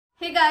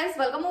guys,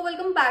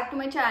 welcome back to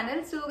my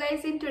channel. So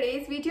guys, in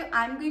today's video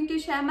I'm going to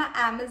share my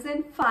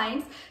Amazon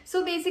finds.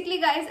 So basically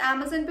guys,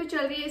 Amazon पे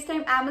चल रही है इस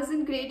time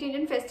Amazon Great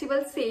Indian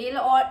Festival cell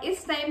और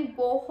इस time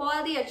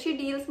बहुत ही अच्छी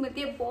deals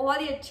मिलती है,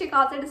 बहुत ही अच्छे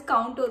खासे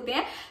डिस्काउंट होते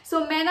हैं. सो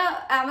मैं ना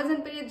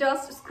Amazon पे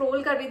जस्ट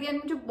स्क्रॉल कर रही थी और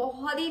मुझे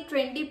बहुत ही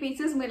ट्रेंडी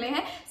पीसेस मिले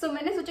हैं. सो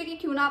मैंने सोचा कि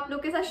क्यों ना आप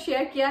लोग के साथ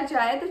शेयर किया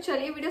जाए. तो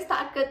चलिए वीडियो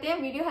स्टार्ट करते हैं.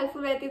 वीडियो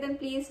हेल्पफुल रहती है then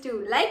please do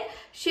like,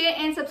 share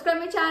and subscribe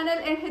my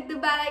channel and hit the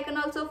bell icon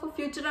also for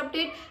future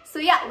update. सो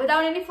या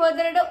without any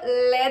further ado,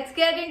 let's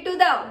get into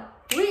the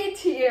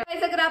video.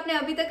 अगर आपने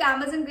अभी तक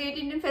Amazon Great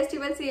Indian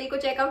Festival cell को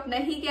checkout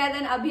नहीं किया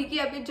then अभी की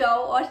अभी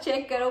जाओ और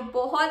चेक करो.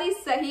 बहुत ही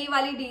सही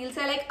वाली डील्स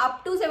है. लाइक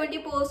अप टू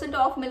 70%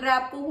 ऑफ मिल रहा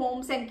है आपको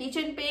होम्स एंड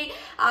किचन पे,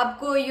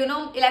 आपको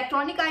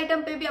इलेक्ट्रॉनिक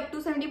आइटम पे भी अप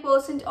टू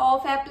 70%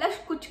 ऑफ है, प्लस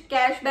कुछ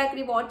कैशबैक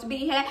रिवॉर्ड्स भी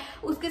है.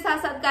 उसके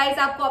साथ साथ गाइज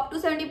आपको up to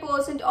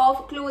 70%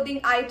 of clothing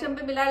item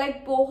पे मिल रहा है.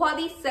 लाइक बहुत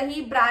ही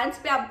सही ब्रांड्स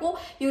पे आपको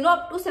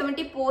अप टू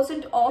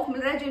 70% ऑफ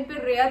मिल रहा है. जिन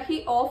पे रेयर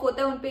ही ऑफ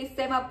होता है उन पे इस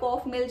टाइम आपको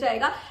ऑफ मिल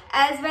जाएगा.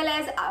 एज वेल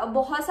एज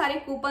बहुत सारे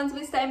कूपन्स भी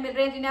इस टाइम मिल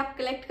रहे हैं जिन्हें आप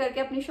कलेक्ट करके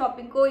अपनी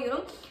शॉपिंग को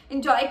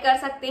एंजॉय कर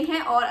सकते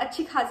हैं और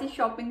अच्छी खासी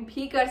शॉपिंग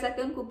भी कर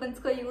सकते हैं उन कूपन्स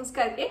को यूज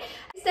करके.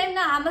 इस टाइम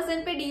ना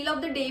Amazon पे डील ऑफ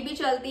द डे भी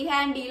चलती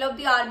है and deal of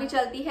the our भी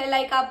चलती है.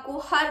 लाइक आपको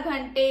हर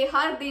घंटे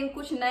हर दिन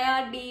कुछ नया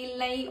डील,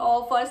 नई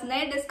ऑफर्स,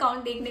 नए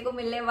डिस्काउंट देखने को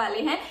मिलने वाले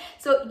हैं.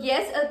 सो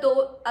यस, तो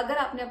अगर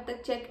आपने अब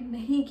तक चेक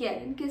नहीं किया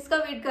है किसका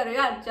वेट कर रहे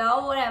हो यार, जाओ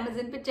और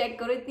Amazon पे चेक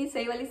करो. इतनी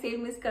सही वाली सेल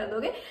मिस कर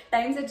दोगे,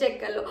 टाइम से चेक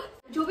कर लो.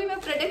 जो भी मैं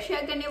प्रोडक्ट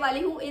शेयर करने वाली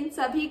हूँ इन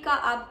सभी का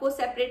आपको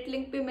सेपरेट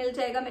लिंक पे मिल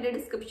जाएगा मेरे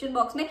डिस्क्रिप्शन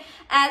बॉक्स में.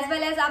 एज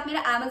वेल एज आप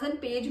मेरा Amazon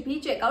पेज भी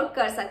चेकआउट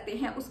कर सकते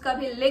हैं, उसका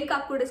भी लिंक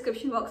आपको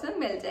डिस्क्रिप्शन बॉक्स में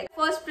मिल जाएगा.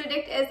 First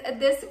product is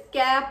this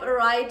cap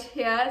right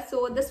here.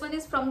 So this one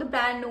is from the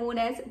brand known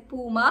as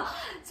Puma.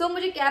 सो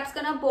मुझे कैप्स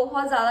का ना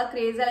बहुत ज्यादा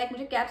क्रेज है. लाइक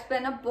मुझे कैप्स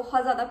पहनना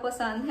बहुत ज्यादा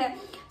पसंद है.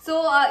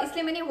 सो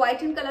इसलिए मैंने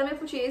व्हाइट एंड कलर में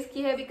परचेज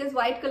की है बिकॉज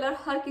व्हाइट कलर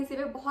हर किसी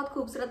पे बहुत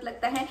खूबसूरत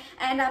लगता है.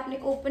 एंड आपने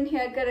ओपन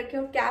हेयर कर रखे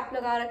हो, कैप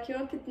लगा रखी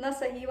हो, कितना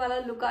सही वाला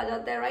लुक आ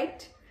जाता है.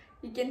 Right,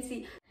 you can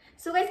see.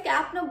 So guys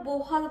cap ना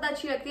बहुत ज्यादा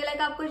अच्छी लगती है.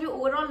 लाइक आपका जो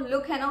ओवरऑल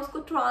लुक है ना उसको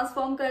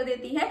ट्रांसफॉर्म कर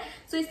देती है.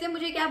 सो इसलिए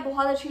मुझे कैप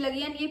बहुत अच्छी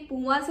लगी एंड ये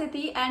Puma से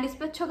थी एंड इस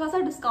पर अच्छा खासा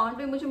डिस्काउंट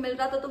भी मुझे मिल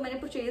रहा था तो मैंने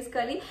परचेज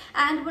कर ली.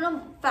 एंड वो ना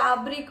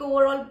फैब्रिक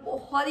ओवरऑल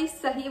बहुत ही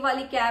सही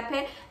वाली कैप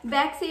है.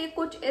 बैक से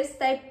कुछ इस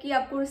टाइप की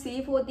आपको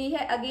रिसीव होती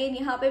है. अगेन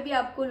यहाँ पे भी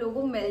आपको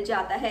लोगो मिल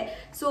जाता है.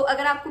 सो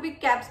अगर आपको भी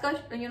कैप्स का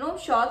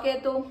शौक है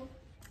तो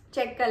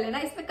चेक कर लेना.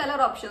 इसमें कलर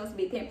ऑप्शंस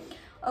भी थे.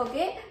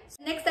 Okay,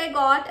 next I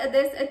got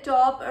this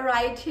top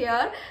right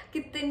here.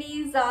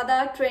 कितनी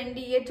ज्यादा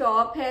ट्रेंडी ये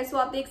टॉप है. सो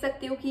आप देख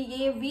सकते हो कि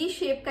ये वी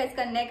शेप का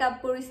इसका नेक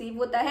आपको रिसीव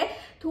होता है.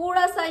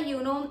 थोड़ा सा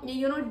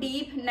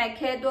डीप नेक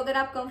है तो अगर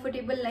आप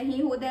कंफर्टेबल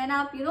नहीं होते हैं ना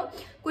आप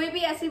कोई भी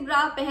ऐसी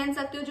ब्रा पहन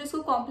सकते हो जो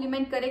इसको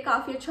कॉम्प्लीमेंट करे.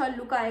 काफी अच्छा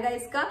लुक आएगा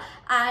इसका.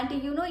 एंड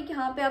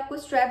यहाँ पे आपको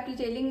स्ट्रैप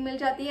डिटेलिंग मिल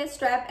जाती है.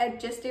 स्ट्रैप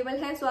एडजस्टेबल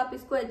है सो आप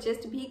इसको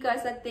एडजस्ट भी कर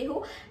सकते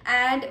हो.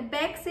 एंड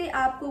बैक से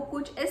आपको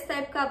कुछ इस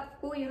टाइप का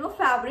आपको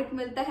फैब्रिक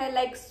मिलता है.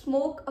 लाइक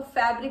स्मोक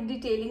फैब्रिक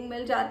डिटेलिंग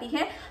मिल जाती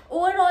है.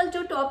 ओवरऑल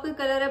जो टॉप का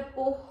कलर है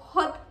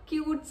बहुत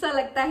क्यूट सा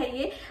लगता है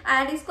ये.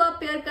 एंड इसको आप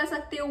पेयर कर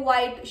सकते हो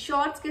व्हाइट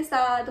शॉर्ट्स के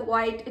साथ,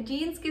 व्हाइट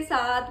जीन्स के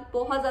साथ.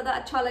 बहुत ज्यादा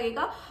अच्छा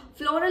लगेगा.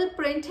 फ्लोरल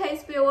प्रिंट है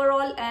इस पे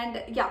ओवरऑल एंड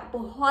या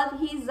बहुत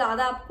ही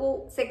ज्यादा आपको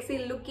सेक्सी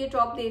लुक ये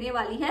टॉप देने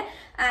वाली है.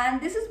 And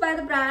this is by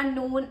the brand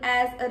known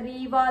as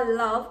Rewa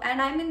love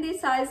and I am in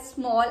this size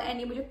small and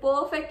ये मुझे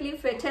परफेक्टली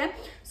फिट है.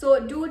 So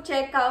do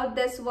check out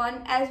this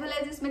one. As well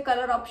as इसमें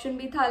colour option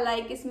भी था.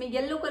 Like इसमें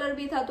yellow colour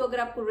भी था तो अगर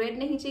आपको रेड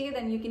नहीं चाहिए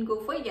then you can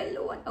go for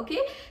yellow one. Okay,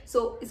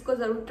 सो इसको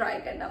जरूर ट्राई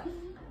करना.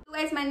 So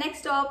guys, my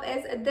next top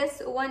is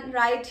this one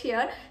right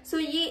here. So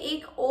ये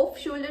एक ऑफ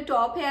शोल्डर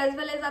टॉप है. एज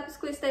वेल एज आप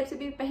इसको इस टाइप से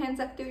भी पहन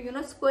सकते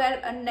हो.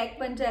 स्क्वायर नेक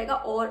बन जाएगा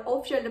और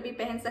ऑफ शोल्डर भी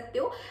पहन सकते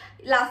हो.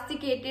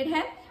 इलास्टिकेटेड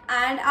है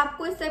एंड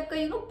आपको इस टाइप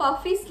का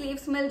पफी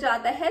स्लीव्स मिल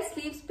जाता है.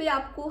 स्लीव्स पे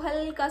आपको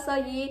हल्का सा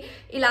ये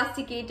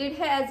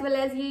इलास्टिकेटेड है. एज वेल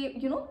एज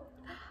ये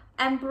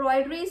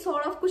एम्ब्रॉयडरी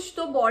सॉर्ट ऑफ कुछ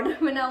तो बॉर्डर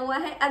बना हुआ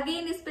है.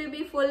 अगेन इस पे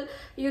भी फुल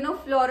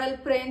फ्लोरल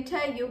प्रिंट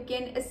है. You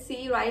can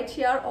see right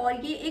here.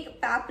 और ये एक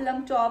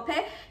पेप्लम टॉप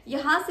है.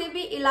 यहाँ से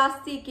भी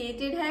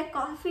इलास्टिकेटेड है.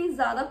 काफी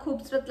ज्यादा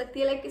खूबसूरत लगती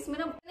है. लाइक इसमें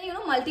ना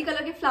मल्टी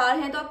कलर के फ्लावर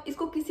हैं तो आप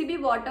इसको किसी भी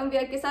बॉटम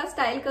वेयर के साथ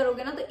स्टाइल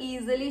करोगे ना तो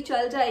इजिली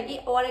चल जाएगी.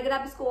 और अगर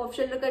आप इसको ऑफ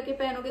शोल्डर करके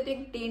पहनोगे तो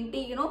एक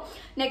डेंटी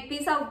नेक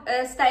पीस आप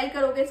स्टाइल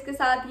करोगे इसके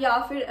साथ या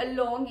फिर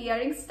लॉन्ग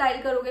इयररिंग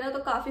स्टाइल करोगे ना तो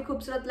काफी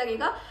खूबसूरत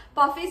लगेगा.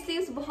 पफी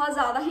स्लीव्स बहुत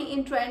ज्यादा ही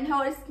इन ट्रेंड है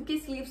और इसकी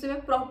स्लीव्स में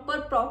प्रॉपर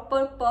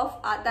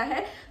पफ आता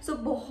है. सो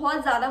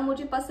बहुत ज्यादा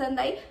मुझे पसंद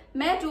आई.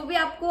 मैं जो भी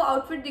आपको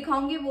आउटफिट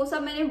दिखाऊंगी वो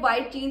सब मैंने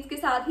व्हाइट जीन्स के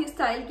साथ ही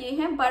स्टाइल किए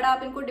हैं. बट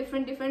आप इनको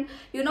डिफरेंट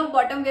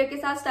बॉटम वेयर के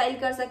साथ स्टाइल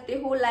कर सकते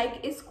हो.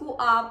 लाइक इसको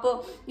आप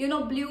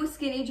blue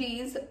skinny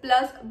jeans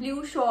plus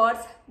blue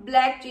shorts,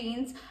 black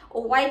jeans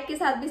white के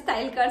साथ भी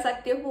स्टाइल कर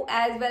सकते हो.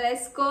 एज वेल एज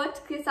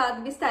स्कर्ट के साथ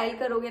भी स्टाइल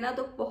करोगे ना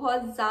तो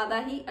बहुत ज्यादा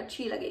ही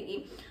अच्छी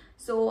लगेगी.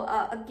 So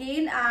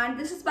again, and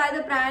this is by the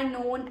brand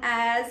known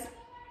as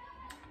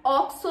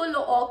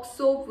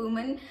oxolloxo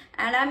woman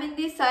and I'm in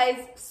the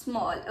size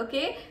small.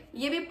 Okay,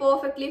 ये भी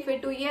परफेक्टली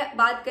फिट हुई है।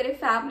 बात करें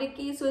फैब्रिक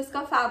की, सो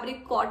इसका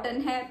फैब्रिक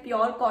कॉटन है,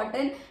 प्योर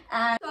कॉटन।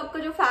 एंड तो आपका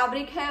जो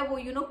फैब्रिक है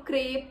वो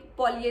crepe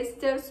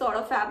polyester sort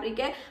of fabric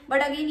है,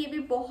 बट अगेन ये भी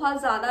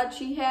बहुत ज्यादा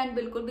अच्छी है एंड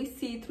बिल्कुल भी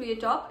सी थ्रू ये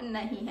टॉप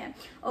नहीं है।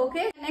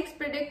 Okay, next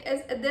product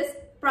is this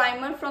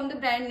primer from the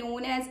brand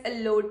known as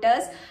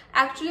lotus.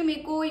 Actually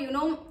मेरे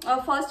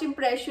को फर्स्ट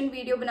इंप्रेशन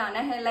वीडियो बनाना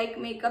है लाइक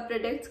मेकअप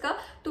प्रोडक्ट्स का,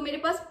 तो मेरे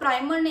पास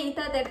प्राइमर नहीं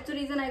था, that's the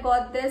reason I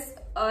got this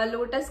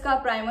lotus का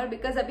प्राइमर,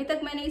 बिकॉज अभी तक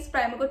मैंने इस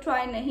प्राइमर को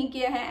ट्राई नहीं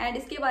किया है एंड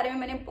इसके बारे में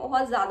मैंने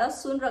बहुत ज्यादा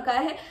सुन रखा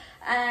है।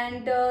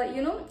 And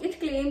it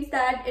claims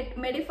that it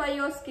मेडिफाई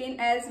your skin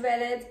as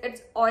well as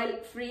it's oil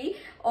free,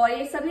 और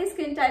ये सभी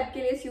स्किन टाइप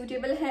के लिए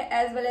सूटेबल है,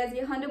 एज वेल एज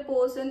ये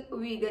 100%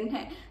 वीगन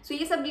है। सो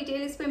ये सब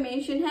डिटेल इस पे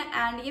मेंशन है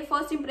एंड ये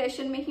फर्स्ट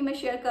इंप्रेशन में ही मैं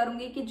शेयर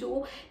करूंगी कि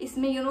जो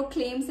इसमें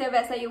क्लेम्स है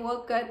वैसा ये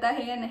वर्क करता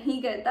है या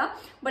नहीं करता,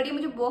 बट ये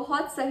मुझे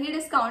बहुत सही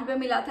डिस्काउंट पे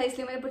मिला था,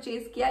 इसलिए मैंने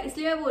परचेज किया।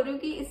 इसलिए मैं बोल रही हूँ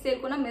कि इस सेल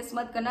को ना मिस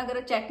मत करना, अगर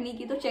चेक नहीं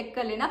की तो चेक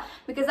कर लेना,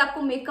 बिकॉज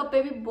आपको मेकअप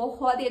पे भी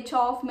बहुत ही अच्छा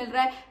ऑफ मिल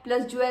रहा है,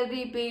 प्लस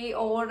ज्वेलरी पे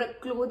और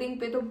क्लोथिंग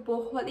पे तो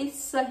बहुत ही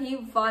सही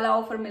वाला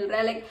ऑफर मिल रहा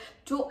है। लाइक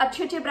जो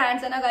अच्छे अच्छे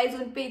ब्रांड्स है ना गाइज,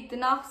 उन पे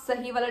इतना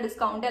सही वाला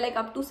डिस्काउंट है, लाइक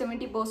अप टू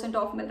 70%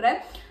 ऑफ मिल रहा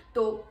है,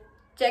 तो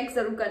चेक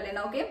जरूर कर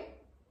लेना। ओके,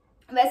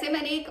 वैसे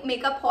मैंने एक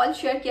मेकअप हॉल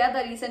शेयर किया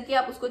था रिसेंटली,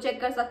 आप उसको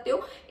चेक कर सकते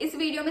हो। इस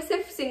वीडियो में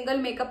सिर्फ सिंगल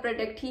मेकअप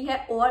प्रोडक्ट ही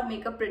है और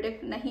मेकअप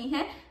प्रोडक्ट नहीं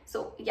है।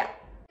 सो या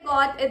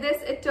got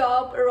this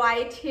top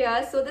right here,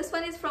 so this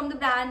one is from the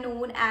brand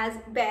known as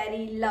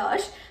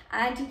Berrylush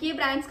and ये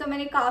ब्रांड्स का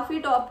मैंने काफी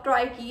टॉप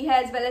ट्राई की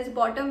है, as well as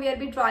bottom wear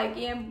भी ट्राई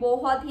किए हैं।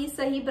 बहुत ही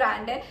सही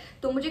ब्रांड है,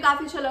 तो मुझे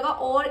काफी अच्छा लगा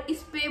और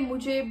इस पे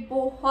मुझे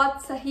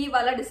बहुत सही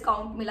वाला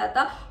डिस्काउंट मिला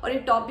था और ये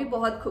टॉप भी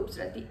बहुत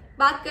खूबसूरत थी।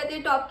 बात करते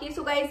हैं टॉप की।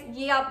 सो गाइस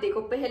ये आप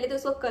देखो, पहले तो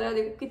इसका कलर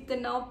देखो,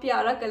 कितना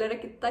प्यारा कलर है,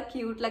 कितना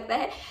क्यूट लगता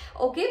है।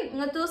 ओके,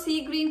 तो सी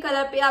ग्रीन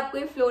कलर पे आपको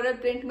ये फ्लोरल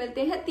प्रिंट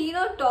मिलते हैं,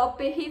 तीनों टॉप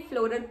पे ही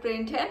फ्लोरल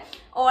प्रिंट है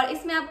और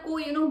इसमें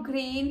आपको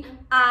green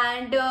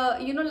and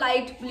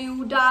light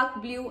blue, dark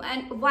blue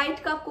and white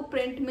का आपको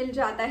प्रिंट मिल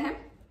जाता है।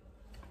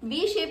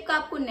 वी शेप का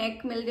आपको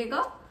नेक मिलेगा।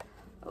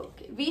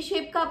 ओके, वी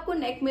शेप का आपको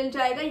नेक मिल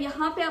जाएगा।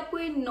 यहाँ पे आपको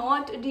ये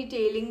नॉट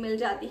डिटेलिंग मिल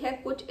जाती है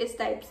कुछ इस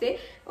टाइप से।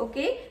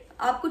 ओके,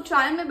 आपको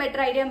ट्रायल में बेटर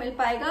आइडिया मिल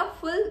पाएगा।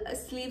 फुल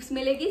स्लीव्स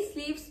मिलेगी,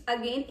 स्लीव्स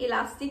अगेन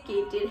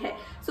इलास्टिकेटेड है,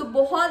 सो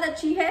बहुत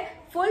अच्छी है।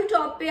 फुल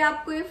टॉप पे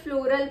आपको ये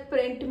फ्लोरल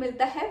प्रिंट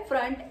मिलता है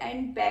फ्रंट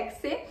एंड बैक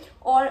से,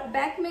 और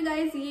बैक में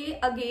गाइज ये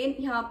अगेन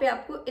यहाँ पे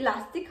आपको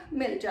इलास्टिक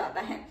मिल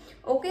जाता है।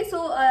 Okay,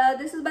 so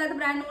this is by the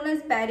brand known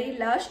as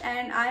Berrylush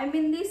and I am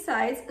in the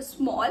size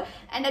small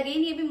and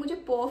again ये भी मुझे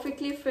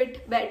परफेक्टली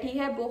फिट बैठी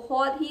है,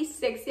 बहुत ही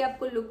सेक्सी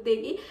आपको लुक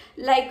देगी।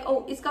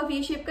 लाइक इसका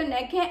वी शेप का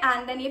नेक है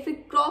एंड देन ये फिर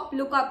क्रॉप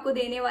लुक आपको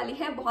देने वाली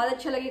है, बहुत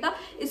अच्छा लगेगा।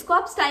 इसको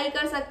आप स्टाइल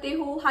कर सकते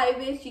हो हाई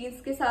वेस्ट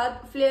जीन्स के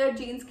साथ, फ्लेयर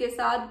जीन्स के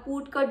साथ,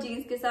 बूट कट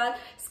जीन्स के साथ,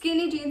 स्किनी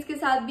जीन्स के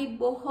साथ भी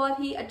बहुत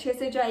ही अच्छे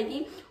से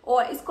जाएगी,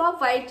 और इसको आप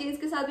व्हाइट जीन्स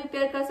के साथ भी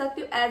पेयर कर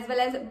सकते हो, एज वेल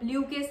एज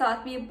ब्लू के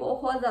साथ भी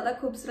बहुत ज्यादा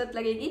खूबसूरत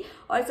लगेगी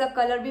और इसका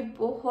कलर भी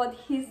बहुत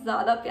ही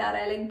ज्यादा प्यारा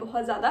है, लाइक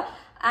बहुत ज्यादा।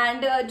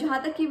 एंड जहां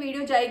तक की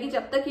वीडियो जाएगी,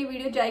 जब तक ये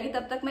वीडियो जाएगी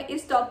तब तक मैं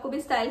इस टॉप को भी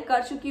स्टाइल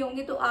कर चुकी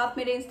होंगी, तो आप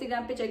मेरे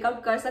इंस्टाग्राम पे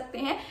चेकआउट कर सकते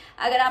हैं।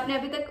 अगर आपने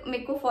अभी तक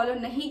मेरे को फॉलो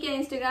नहीं किया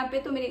इंस्टाग्राम पे,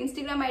 तो मेरे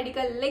इंस्टाग्राम आईडी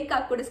का लिंक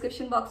आपको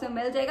डिस्क्रिप्शन बॉक्स में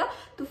मिल जाएगा,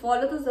 तो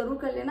फॉलो तो जरूर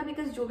कर लेना,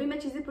 बिकॉज जो भी मैं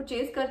चीजें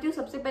परचेज करती हूँ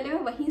सबसे पहले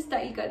मैं वही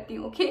स्टाइल करती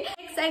हूँ। Okay,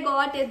 next I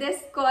got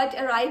this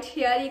skirt right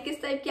here. ये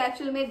किस टाइप की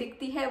एक्चुअल में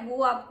दिखती है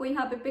वो आपको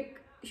यहाँ पे पिक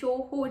शो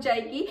हो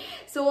जाएगी।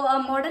 सो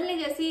मॉडल ने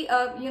जैसी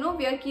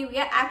वेयर की हुई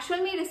है,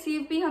 एक्चुअल में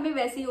रिसीव भी हमें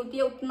वैसी होती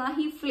है, उतना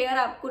ही फ्लेयर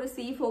आपको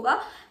रिसीव होगा।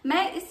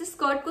 मैं इस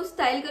स्कर्ट को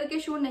स्टाइल करके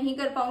शो नहीं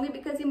कर पाऊंगी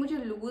बिकॉज ये मुझे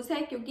लूज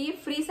है, क्योंकि ये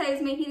फ्री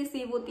साइज में ही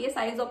रिसीव होती है,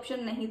 साइज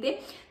ऑप्शन नहीं थे,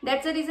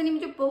 दैट्स द रीजन। ये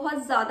मुझे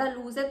बहुत ज्यादा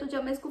लूज है, तो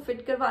जब मैं इसको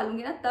फिट करवा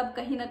लूंगी ना, तब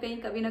कहीं ना कहीं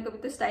कभी ना कभी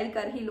तो स्टाइल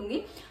कर ही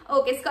लूंगी।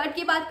 ओके, स्कर्ट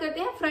की बात करते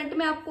हैं। फ्रंट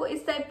में आपको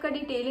इस टाइप का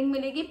डिटेलिंग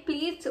मिलेगी,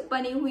 प्लीट्स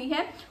बनी हुई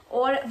है,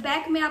 और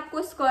बैक में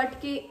आपको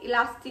स्कर्ट के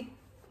इलास्टिक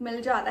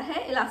मिल जाता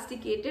है,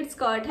 इलास्टिकेटेड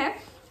स्कर्ट है,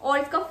 और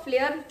इसका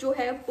फ्लेयर जो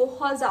है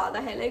बहुत ज्यादा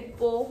है, लाइक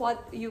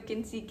बहुत, यू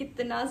कैन सी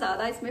कितना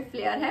ज्यादा इसमें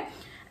फ्लेयर है।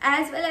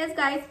 एज वेल एज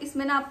गाइस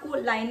इसमें ना आपको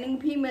लाइनिंग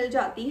भी मिल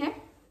जाती है,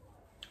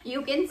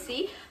 यू कैन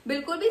सी,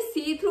 बिल्कुल भी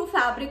सी थ्रू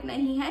फैब्रिक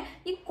नहीं है,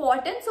 ये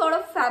कॉटन सॉर्ट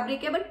ऑफ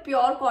फैब्रिक है, बट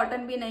प्योर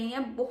कॉटन भी नहीं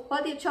है,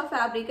 बहुत ही अच्छा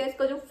फैब्रिक है।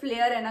 इसका जो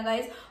फ्लेयर है ना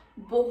गाइस,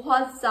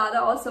 बहुत ज्यादा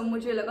औसम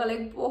मुझे लगा,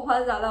 लाइक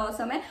बहुत ज्यादा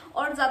औसम है,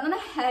 और ज्यादा ना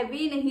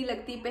हैवी नहीं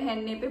लगती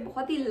पहनने पे,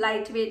 बहुत ही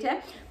लाइट वेट है।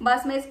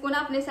 बस मैं इसको ना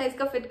अपने साइज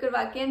का फिट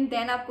करवा के एंड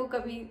देन आपको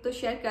कभी तो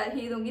शेयर कर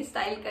ही दूंगी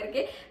स्टाइल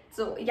करके।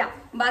 सो या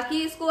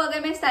बाकी इसको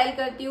अगर मैं स्टाइल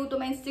करती हूँ तो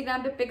मैं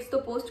इंस्टाग्राम पे पिक्स तो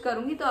पोस्ट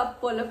करूंगी, तो आप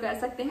फॉलो कर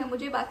सकते हैं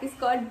मुझे। बाकी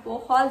स्कर्ट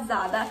बहुत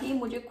ज्यादा ही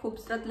मुझे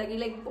खूबसूरत लगी,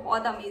 लाइक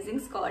बहुत अमेजिंग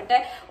स्कर्ट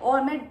है,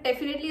 और मैं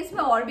डेफिनेटली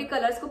इसमें और भी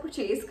कलर्स को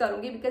परचेज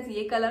करूंगी, बिकॉज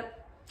ये कलर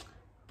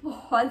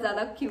बहुत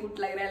ज़्यादा क्यूट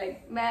लग रहा है।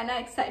 लाइक मैं ना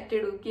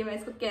एक्साइटेड हूँ कि मैं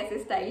इसको कैसे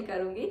स्टाइल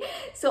करूँगी।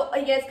 सो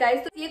यस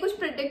गाइज, तो ये कुछ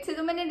प्रोडक्ट्स है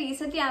जो मैंने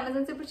रिसेंटली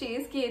अमेजन से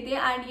परचेज किए थे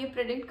एंड ये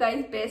प्रोडक्ट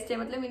गाइज बेस्ट है।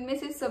 मतलब इनमें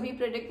से सभी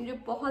प्रोडक्ट मुझे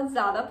बहुत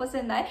ज़्यादा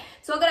पसंद आए।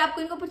 सो अगर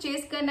आपको इनको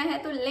परचेज करना है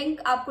तो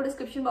लिंक आपको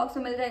डिस्क्रिप्शन बॉक्स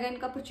में मिल जाएगा,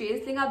 इनका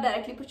परचेज लिंक, आप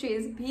डायरेक्टली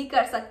परचेज भी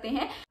कर सकते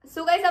हैं।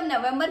 सो गाइज, अब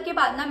नवंबर के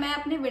बाद ना मैं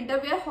अपने विंटर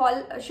वेयर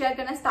हॉल शेयर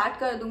करना स्टार्ट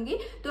कर दूंगी।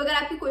 तो अगर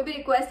आपकी कोई भी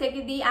रिक्वेस्ट है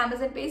कि दी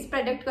अमेजन पे इस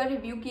प्रोडक्ट का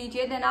रिव्यू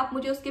कीजिए, देन आप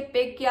मुझे उसके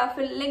पिक या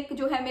फिर लिंक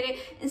जो है मेरे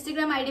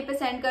इंस्टाग्राम आईडी पे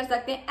सेंड कर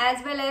सकते हैं।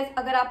 एज वेल एज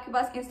अगर आपके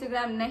पास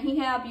इंस्टाग्राम नहीं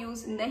है, आप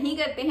यूज नहीं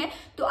करते हैं,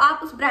 तो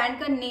आप उस ब्रांड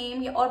का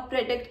नेम या और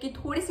प्रोडक्ट की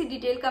थोड़ी सी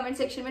डिटेल कमेंट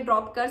सेक्शन में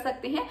ड्रॉप कर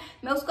सकते हैं।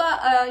 मैं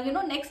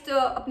उसका नेक्स्ट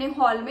अपने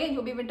हॉल में,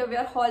 जो भी विंटर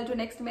वेयर हॉल जो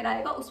नेक्स्ट मेरा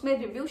आएगा, उसमें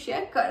रिव्यू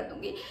शेयर कर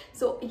दूंगी।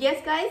 सो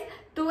यस गाइज,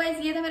 तो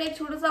गाइज ये था मेरा एक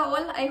छोटा सा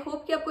हॉल। आई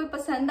होप कि आपको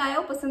पसंद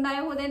आया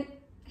हो then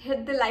hit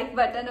the like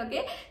button.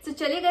 Okay, सो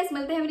चलिए गाइज,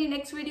 मिलते हैं मेरी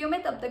नेक्स्ट वीडियो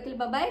में। तब तक के लिए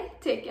bye bye,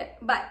 take care,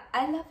 bye,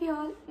 I love you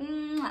all,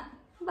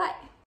 bye.